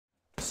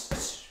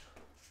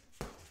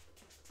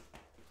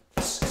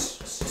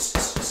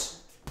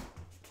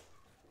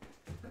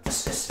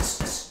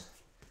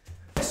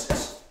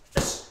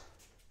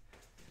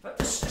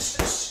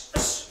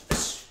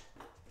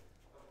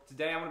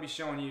to be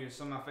showing you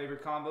some of my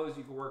favorite combos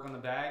you can work on the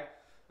bag.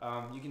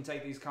 You can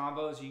take these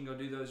combos, you can go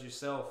do those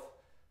yourself.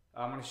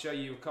 I'm going to show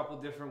you a couple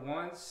different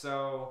ones,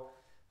 so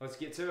let's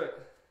get to it.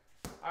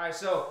 Alright,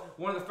 so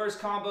one of the first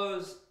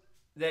combos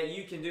that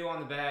you can do on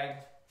the bag,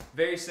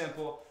 very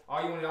simple.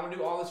 All you want to do, I'm going to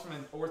do all this from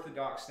an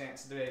orthodox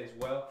stance today as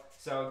well.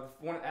 So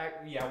one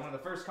of the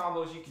first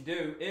combos you can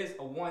do is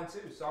a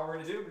 1-2. So all we're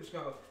going to do, we're just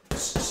going to go,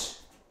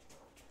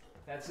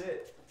 that's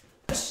it.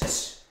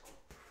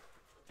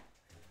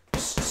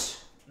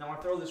 Now I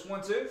throw this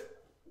 1-2.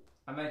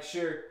 I make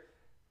sure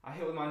I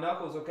hit with my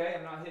knuckles, okay?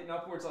 I'm not hitting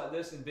upwards like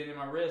this and bending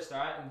my wrist, all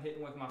right? I'm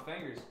hitting with my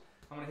fingers.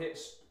 I'm going to hit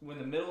in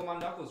the middle of my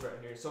knuckles right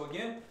here. So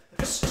again,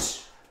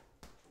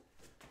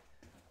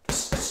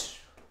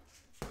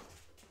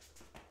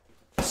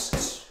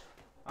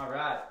 all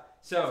right.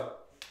 So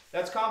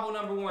that's combo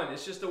number 1.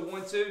 It's just a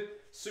 1-2,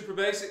 super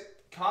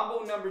basic.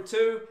 Combo number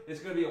 2 is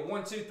going to be a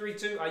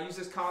 1-2-3-2. I use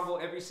this combo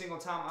every single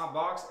time I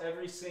box,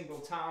 every single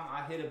time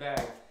I hit a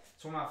bag.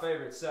 It's one of my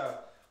favorites. So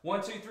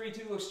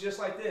 1-2-3-2 looks just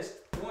like this.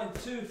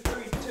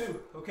 1-2-3-2.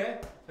 Okay?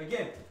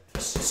 Again.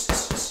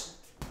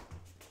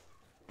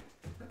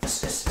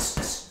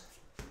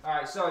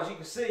 Alright, so as you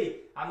can see,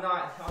 I don't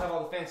have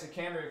all the fancy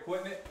camera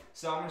equipment,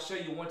 so I'm going to show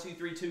you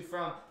 1-2-3-2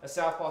 from a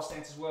southpaw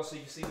stance as well, so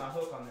you can see my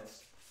hook on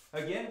this.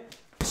 Again.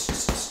 As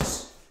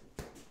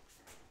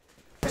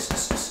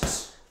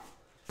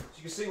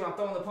you can see when I'm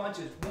throwing the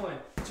punches, 1,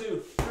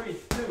 2, 3,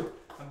 2.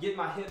 I'm getting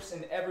my hips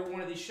into every one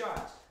of these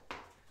shots.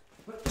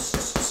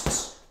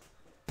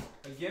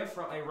 Again,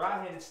 from a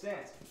right-handed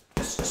stance.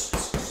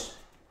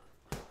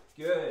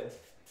 Good.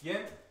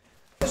 Again.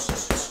 I'm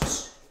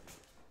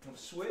going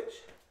to switch.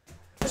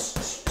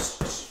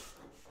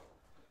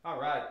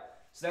 Alright,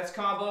 so that's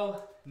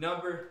combo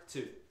number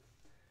 2.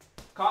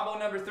 Combo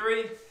number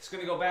 3, it's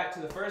going to go back to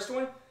the first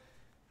one.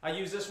 I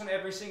use this one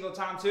every single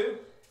time too.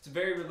 It's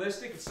very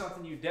realistic. It's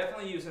something you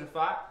definitely use in a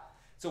fight.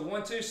 It's a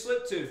 1-2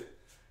 slip 2.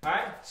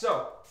 Alright,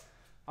 so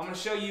I'm going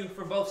to show you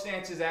for both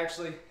stances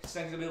actually. This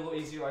thing's going to be a little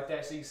easier like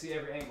that so you can see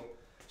every angle.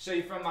 Show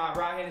you from my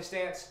right-handed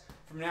stance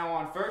from now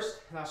on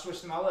first, and I'll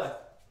switch to my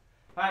left.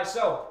 Alright,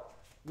 so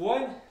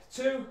 1,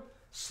 2,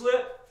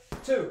 slip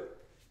 2.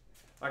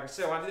 Like I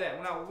said, when I do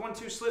that,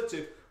 1-2 slip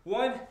 2.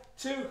 1,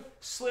 2,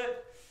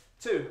 slip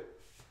 2.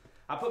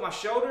 I put my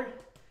shoulder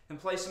in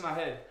place of my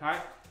head.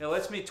 Alright? It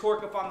lets me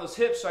torque up on those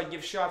hips so I can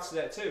give shots to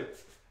that too.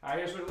 Alright,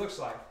 here's what it looks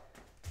like.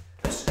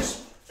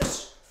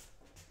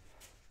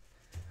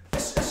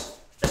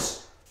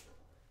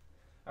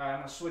 Alright, I'm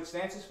going to switch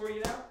stances for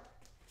you now.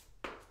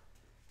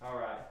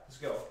 Alright, let's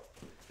go.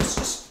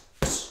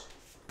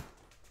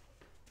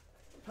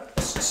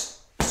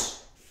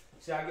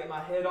 See how I get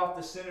my head off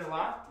the center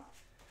line?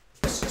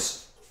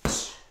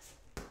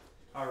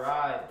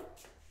 Alright.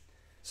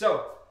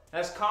 So,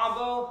 that's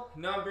combo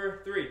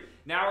number 3.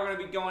 Now we're going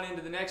to be going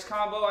into the next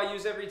combo I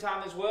use every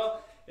time as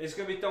well. It's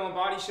going to be throwing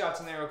body shots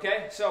in there,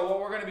 okay? So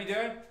what we're going to be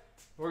doing,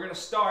 we're going to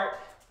start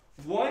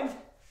 1,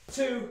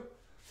 2,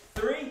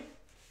 3,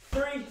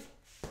 3,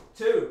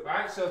 2.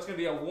 Alright, so it's going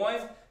to be a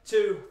 1,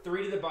 2,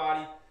 3 to the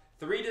body,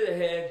 3 to the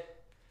head,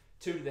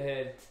 2 to the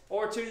head,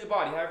 or 2 to the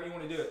body, however you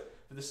want to do it.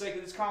 For the sake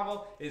of this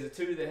combo, is a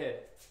 2 to the head.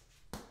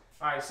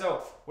 Alright,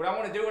 so what I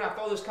want to do when I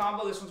throw this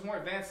combo, this one's more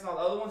advanced than all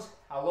the other ones,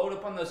 I load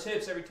up on those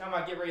hips every time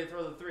I get ready to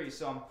throw the 3.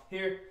 So I'm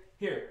here,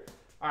 here.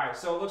 Alright,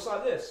 so it looks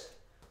like this.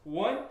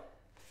 1,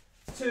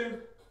 2,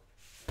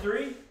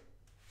 3,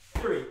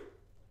 3.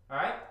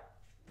 Alright?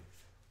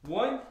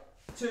 1,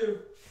 2,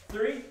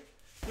 3,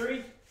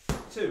 3,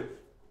 2.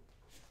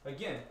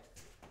 Again.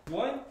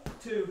 1,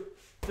 2,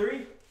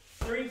 3,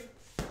 3,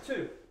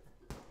 2.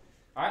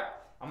 Alright,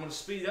 I'm going to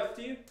speed it up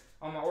to you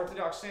on my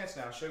orthodox stance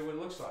now. I'll show you what it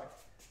looks like.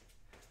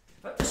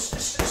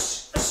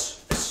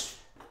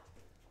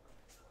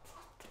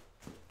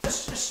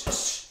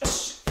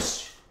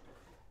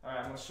 Alright,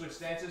 I'm going to switch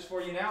stances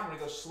for you now. I'm going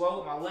to go slow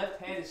with my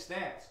left-handed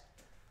stance.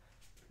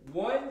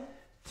 1,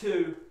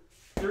 2,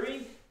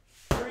 3,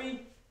 3,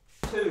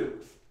 2.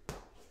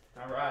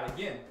 Alright,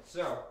 again.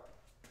 So,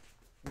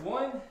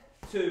 1,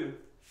 2,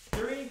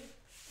 3,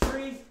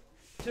 3,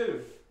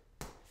 2.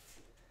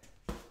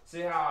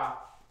 See how I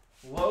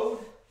load,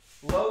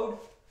 load,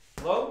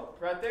 load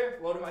right there?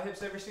 Loading my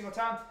hips every single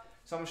time.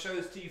 So I'm going to show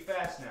this to you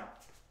fast now.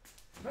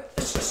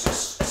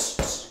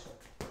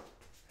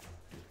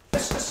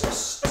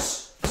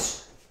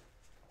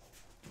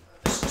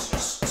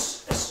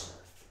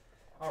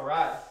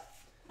 Alright.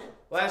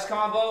 Last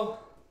combo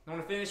I'm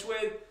going to finish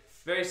with.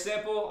 Very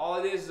simple.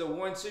 All it is a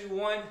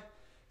 1-2-1.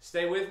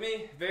 Stay with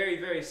me. Very,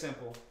 very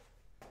simple.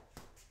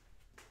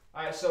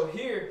 Alright, so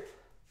here,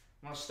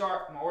 I'm going to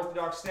start my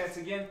orthodox stance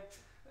again.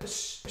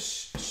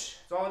 That's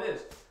all it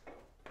is.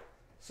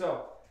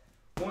 So,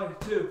 1,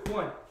 2,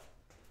 1.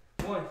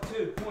 1,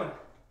 2, 1.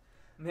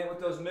 I'm hitting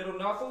with those middle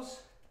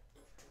knuckles.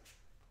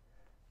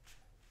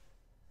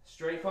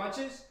 Straight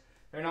punches.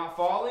 They're not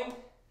falling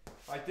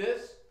like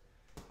this.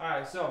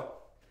 Alright, so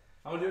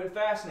I'm going to do it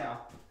fast now.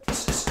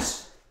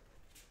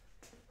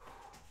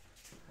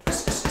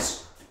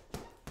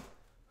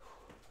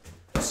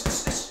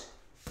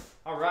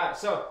 Alright,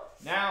 so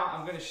Now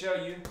I'm going to show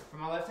you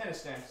from my left-handed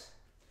stance.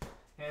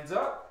 Hands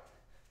up.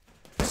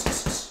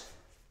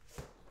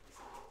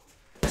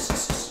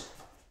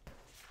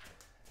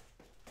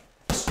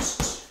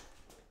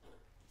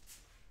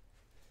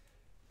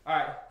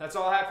 Alright, that's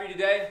all I have for you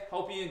today.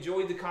 Hope you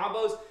enjoyed the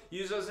combos.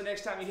 Use those the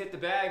next time you hit the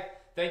bag.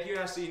 Thank you,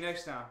 and I'll see you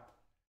next time.